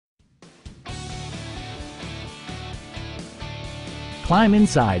climb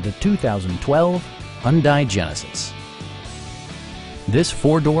inside the 2012 Hyundai Genesis. This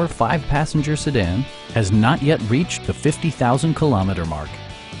four-door, five-passenger sedan has not yet reached the 50,000-kilometer mark.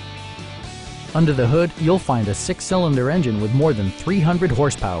 Under the hood, you'll find a six-cylinder engine with more than 300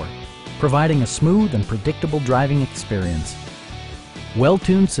 horsepower, providing a smooth and predictable driving experience.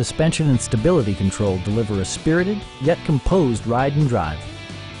 Well-tuned suspension and stability control deliver a spirited yet composed ride and drive.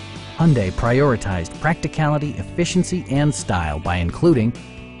 Hyundai prioritized practicality, efficiency, and style by including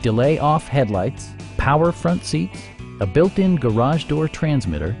delay-off headlights, power front seats, a built-in garage door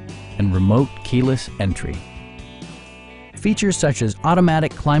transmitter, and remote keyless entry. Features such as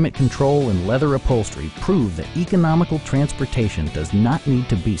automatic climate control and leather upholstery prove that economical transportation does not need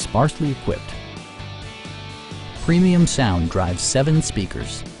to be sparsely equipped. Premium sound drives 7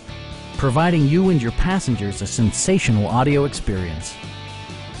 speakers, providing you and your passengers a sensational audio experience.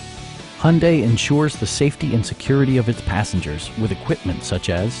 Hyundai ensures the safety and security of its passengers with equipment such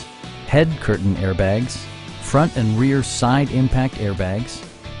as head curtain airbags, front and rear side impact airbags,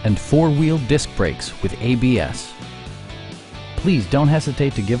 and four-wheel disc brakes with ABS. Please don't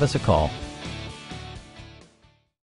hesitate to give us a call.